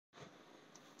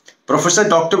Professor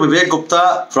Dr. Vivek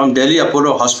Gupta from Delhi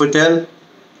Apollo Hospital,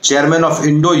 Chairman of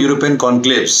Indo-European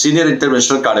Conclave, Senior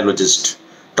Interventional Cardiologist.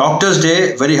 Doctor's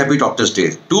Day, very happy Doctor's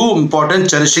Day. Two important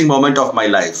cherishing moments of my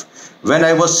life. When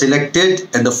I was selected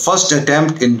in the first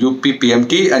attempt in UP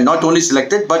PMT, and not only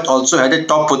selected but also had a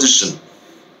top position.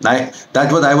 I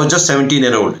was just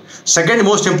 17-year-old. Second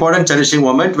most important cherishing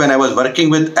moment when I was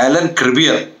working with Alain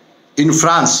Cribier in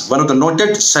France, one of the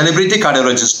noted celebrity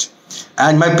cardiologists.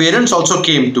 And my parents also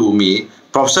came to me,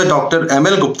 Professor Dr.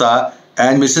 M.L. Gupta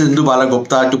and Mrs. Indu Bala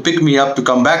Gupta, to pick me up to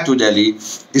come back to Delhi.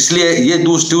 इसलिए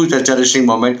those two cherishing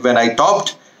moment when I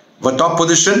topped the top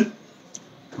position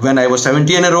when I was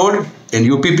 17-year-old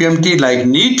in UP PMT like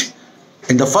NEET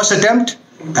in the first attempt,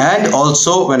 and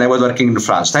also when I was working in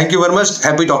France. Thank you very much.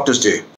 Happy Doctor's Day.